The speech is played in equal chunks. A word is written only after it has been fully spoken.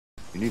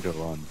You need to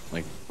run.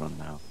 Like, run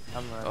now.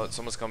 I'm running. Oh,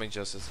 someone's coming,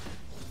 Justice.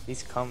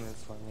 He's coming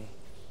for me.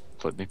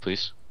 Flip me,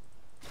 please.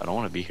 I don't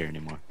want to be here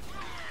anymore.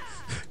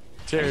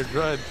 Jared,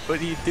 run. What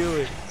are you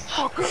doing?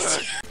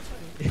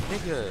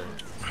 Nigga.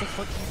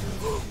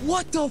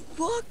 What the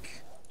fuck?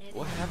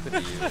 What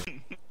happened to you?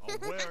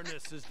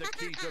 Awareness is the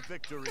key to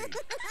victory.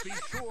 Be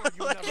sure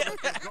you never let your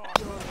guard.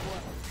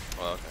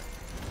 Oh, okay.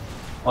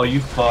 Oh, you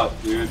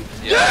fucked, dude.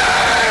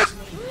 Yeah.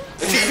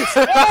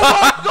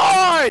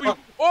 Oh my god!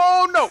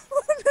 Oh no!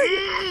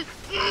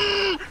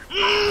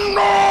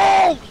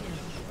 No!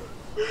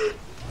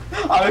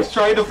 I was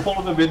trying to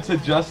pull them into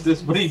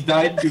justice, but he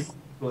died too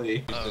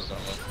quickly.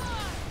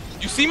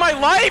 You see my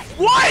life?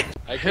 What?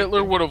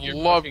 Hitler would have you're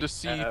loved fucking to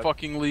see bad.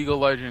 fucking League of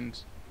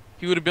Legends.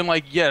 He would have been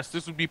like, yes,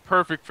 this would be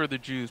perfect for the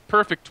Jews.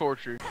 Perfect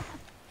torture.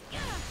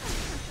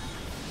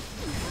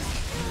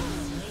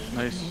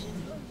 Nice.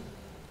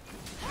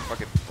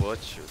 Fucking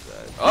butcher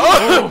that.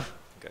 Oh!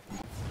 Okay.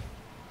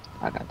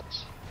 I got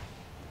this.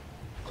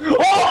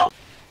 Oh!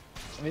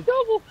 I mean,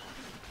 double.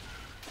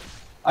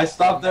 I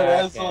stopped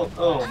that asshole.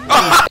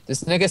 Oh.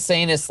 This nigga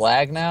saying it's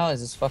lag now?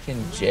 Is this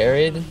fucking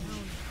Jared?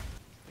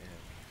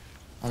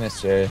 I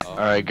miss Jared.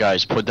 Alright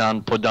guys, put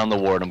down the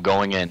ward. I'm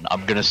going in.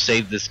 I'm gonna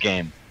save this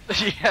game.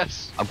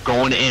 Yes. I'm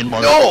going in,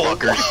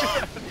 motherfuckers.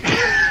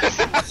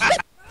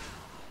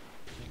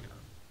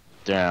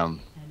 Damn.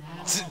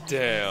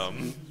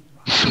 Damn.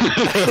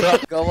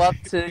 Go up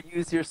to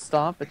use your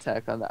stomp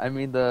attack on that. I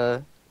mean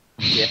the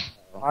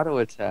auto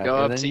attack. Go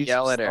and up then to you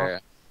yell at stomp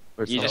her.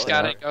 or You just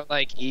something. gotta go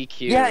like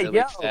EQ Yeah, really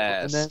yell,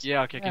 fast. and then-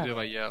 Yeah, okay, I can Yeah. do it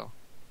by yell.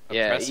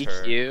 Yeah, Oppress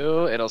her.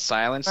 EQ, it'll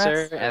silence her,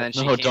 Press her. and then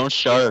she No, can't don't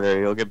shout at her.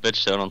 You'll get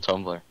bitched out on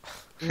Tumblr.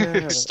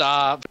 Yeah.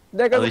 stop.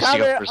 Nigga's At least you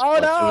coming. got first Oh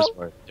blood. no! It was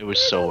worth. It was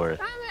so worth.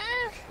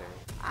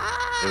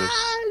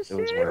 It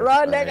was worth.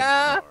 Run, Alright.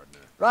 nigga!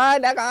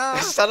 Run,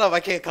 nigga! Shut up, I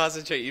can't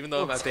concentrate even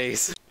though I'm at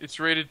base. It's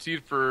rated T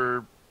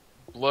for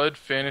blood,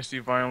 fantasy,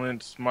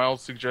 violence, mild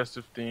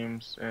suggestive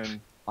themes, and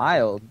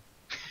Mild.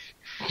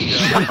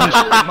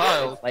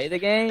 mild. Play the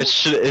game? They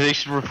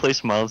should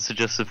replace mild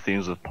suggestive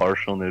themes with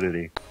partial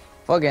nudity.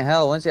 Fucking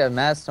hell, once you have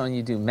Mad Stone,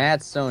 you do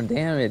Mad Stone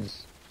damage.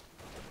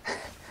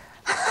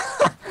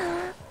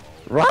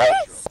 Right?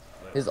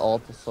 His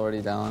ult is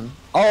already down.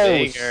 Oh,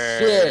 Bigger.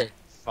 shit!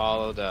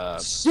 Followed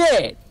up.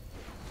 Shit!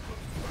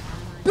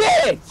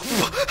 Bitch!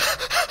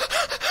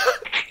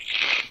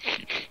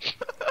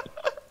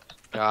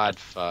 God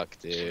fuck,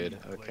 dude.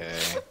 Okay.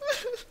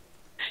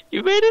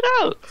 You made it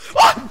out.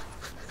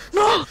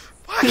 No!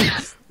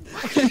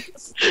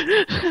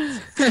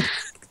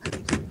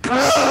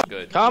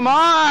 Good. Come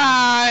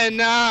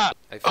on! I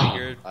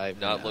figured I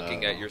not know.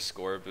 looking at your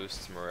score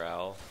boosts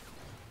morale.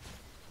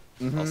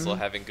 Mhm. Also,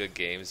 having good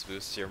games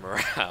boosts your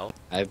morale.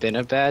 I've been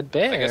a bad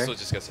bear. I guess we'll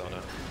just get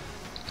Sona.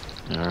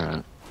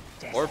 Alright.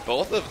 Or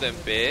both of them,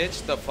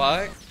 bitch. The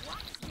fuck?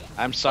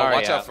 I'm sorry. Oh,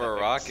 watch out for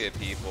a Alex. rocket,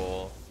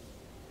 people.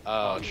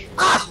 Oh,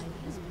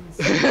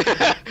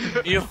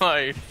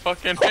 Eli,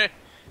 fucking. I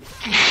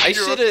You're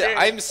should have. okay.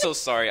 I'm so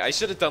sorry. I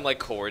should have done like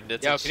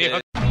coordinates Yo, and can you shit.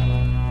 hook-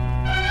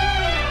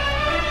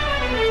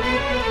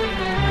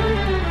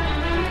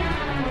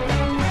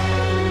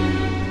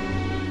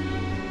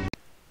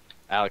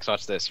 Alex,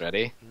 watch this.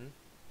 Ready?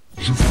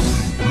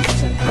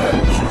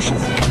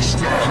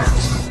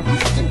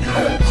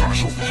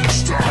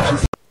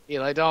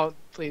 Eli, don't.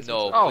 Please.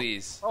 No, Oh.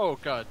 please. Oh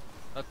god,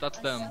 that's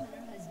them.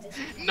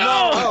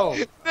 No!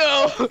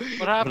 No! What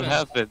What happened?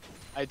 happened?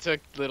 I took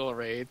little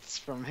wraiths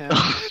from him.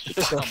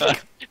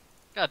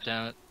 God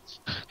damn it.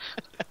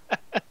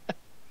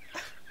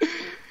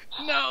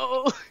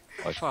 No!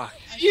 Fuck.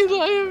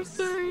 Eli, I'm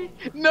sorry.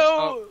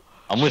 No!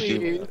 I'm with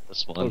Please. you on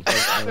this one.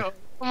 No.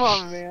 Come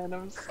on, man.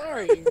 I'm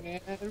sorry, man.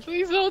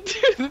 Please don't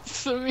do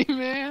this to me,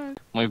 man.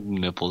 My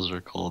nipples are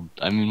cold.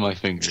 I mean, my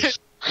fingers.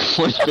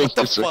 My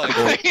fingers are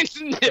fuck?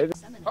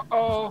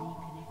 cold.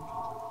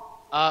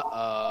 Uh-oh.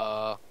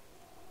 Uh-oh.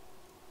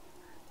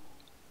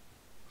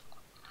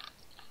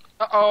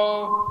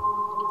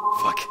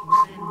 Uh-oh. Fuck.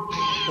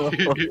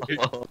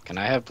 Can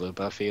I have blue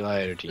buff,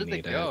 Eli, or do you Where'd they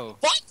need it? go?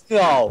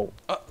 No!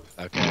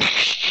 Okay.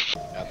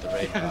 Got the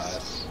raid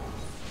boss.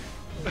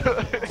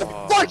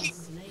 Fucking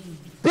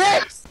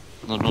bitch!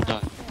 No, don't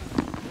die.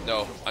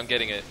 No, I'm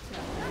getting it.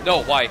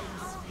 No, why?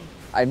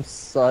 I'm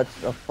such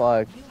a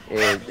fuck.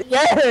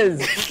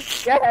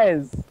 Yes!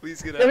 Yes!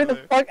 Please get Get me the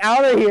fuck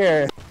out of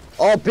here!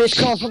 Oh, bitch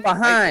coming from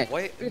behind!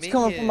 Wait, Bitch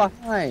coming from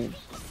behind!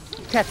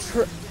 Catch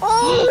her!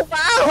 Oh, my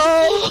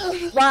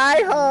hoe!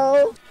 My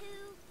hoe!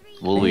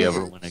 Will we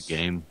ever win a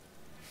game?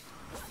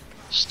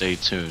 Stay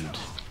tuned.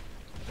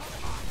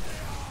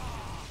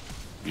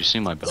 You see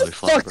my belly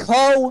flop, Fuck bro?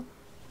 hoe!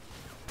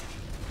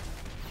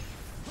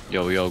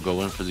 Yo,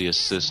 go in for the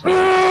assist.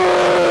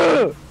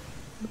 Okay.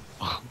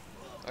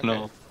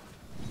 No.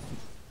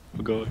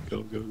 Go.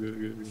 Go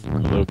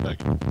back.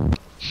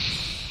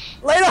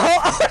 Lay the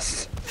hoe!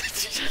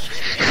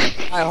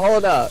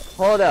 Alright,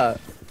 hold up.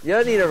 You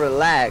don't need to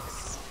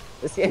relax.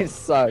 This game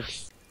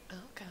sucks.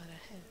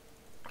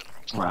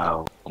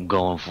 Wow. I'm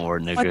going for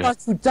it, I nigga. thought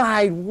you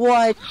died,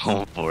 what?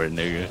 Going for it,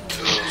 nigga.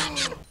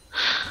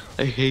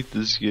 I hate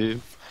this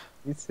game.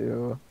 Me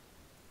too.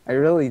 I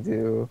really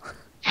do.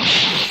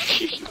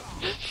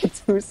 I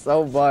do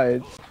so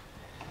much.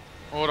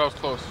 Oh, that was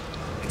close.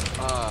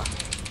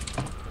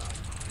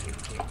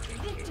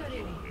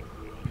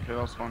 Okay,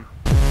 that was fun.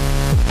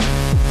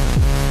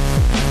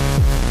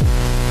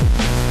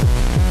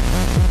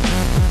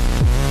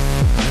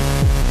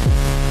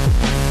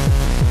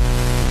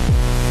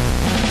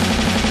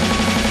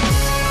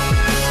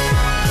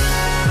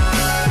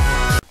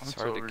 It's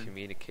hard to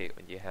communicate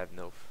when you have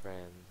no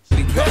friends.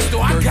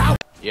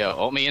 Yo,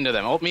 ult me into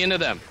them. Ult me into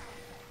them.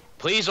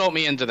 Please ult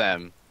me into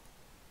them.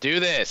 Do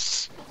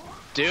this.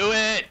 Do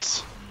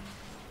it.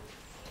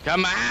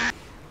 Come on.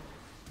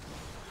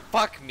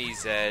 Fuck me,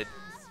 Zed.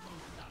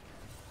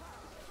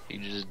 He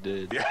just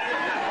did.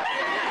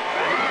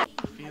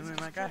 Feeling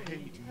like I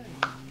hate you.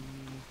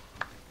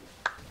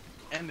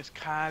 And it's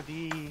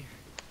Kadi.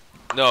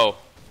 No.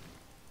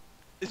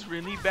 It's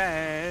really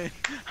bad.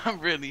 I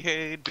really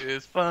hate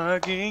this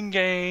fucking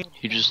game.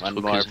 He just One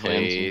took more, his hands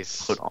please.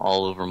 and put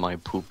all over my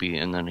poopy,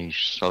 and then he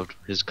shoved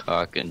his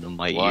cock into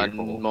my ear One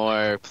hole.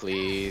 more,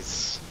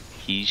 please.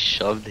 He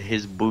shoved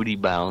his booty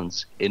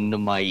bounds into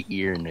my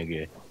ear,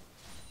 nigga.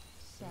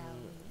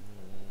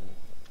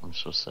 I'm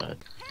so sad.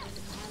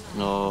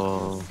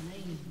 No.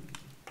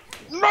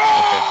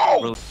 No!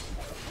 Really?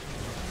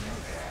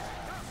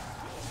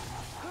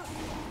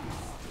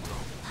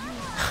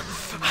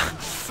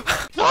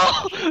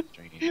 No!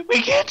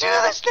 We can't do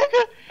this,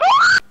 nigga!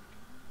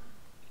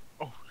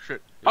 Oh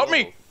shit! Help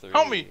me!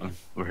 Help me!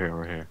 We're here,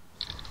 we're here.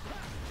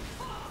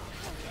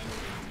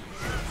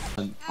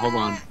 Hold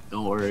on,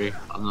 don't worry.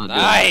 I'm not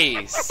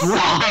Nice! doing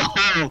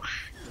it.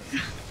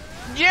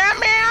 Yeah,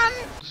 man!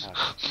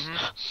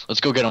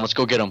 Let's go get him, let's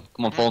go get him.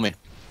 Come on, follow me.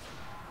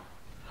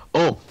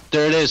 Oh,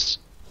 there it is.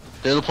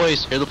 There's the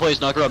place, here's the place.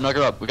 Knock her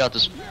up, we got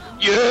this.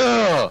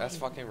 Yeah! That's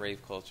fucking rave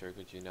culture,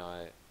 could you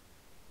not?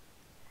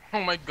 Oh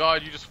my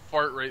god, you just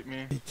fart raped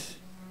me.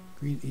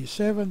 Queen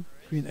e7,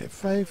 queen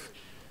f5,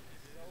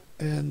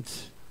 and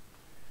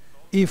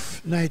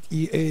if knight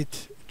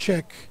e8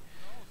 check,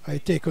 I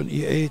take on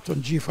e8, on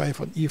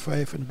g5, on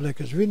e5, and black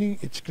is winning.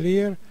 It's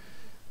clear,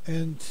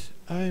 and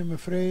I am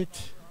afraid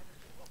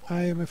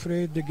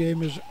the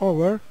game is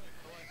over.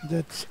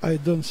 That I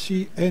don't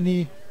see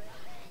any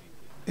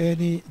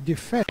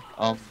defense.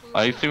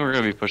 I think we're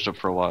gonna be pushed up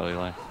for a while,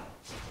 Eli.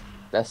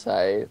 That's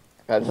I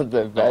got the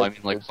best. No, I mean,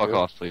 like, fuck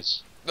off,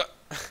 please.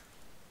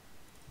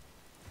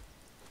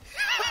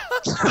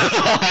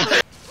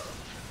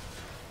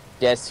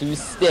 Guess who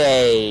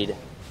stayed?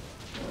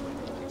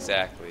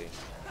 Exactly.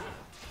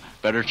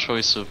 Better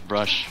choice of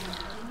brush.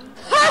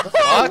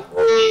 Fuck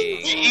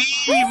me.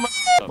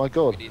 My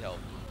god, Need help.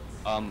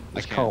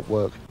 this can't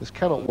work. This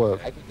cannot work.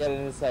 I can get it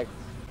in a sec.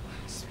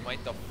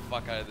 Smite the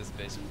fuck out of this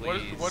bitch,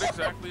 please. What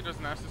exactly does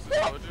Nasus'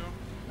 spell do?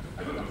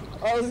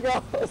 Oh, let's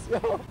go, let's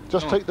go.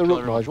 Just take the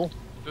rook, Nigel.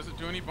 Does it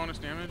do any bonus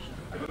damage?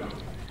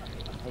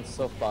 I'm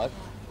so fucked.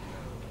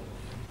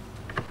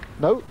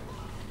 No.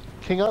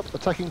 King up,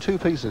 attacking two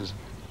pieces.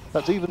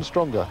 That's even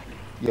stronger.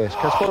 Yes,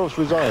 Kasparov's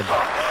resigned.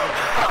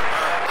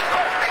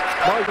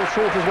 Nigel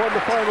Short has won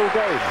the final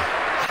game.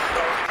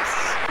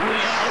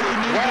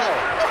 Wow.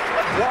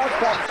 What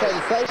that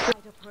sensation?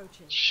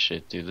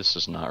 Shit, dude, this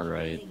is not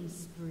right.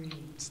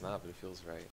 It's not, but it feels right.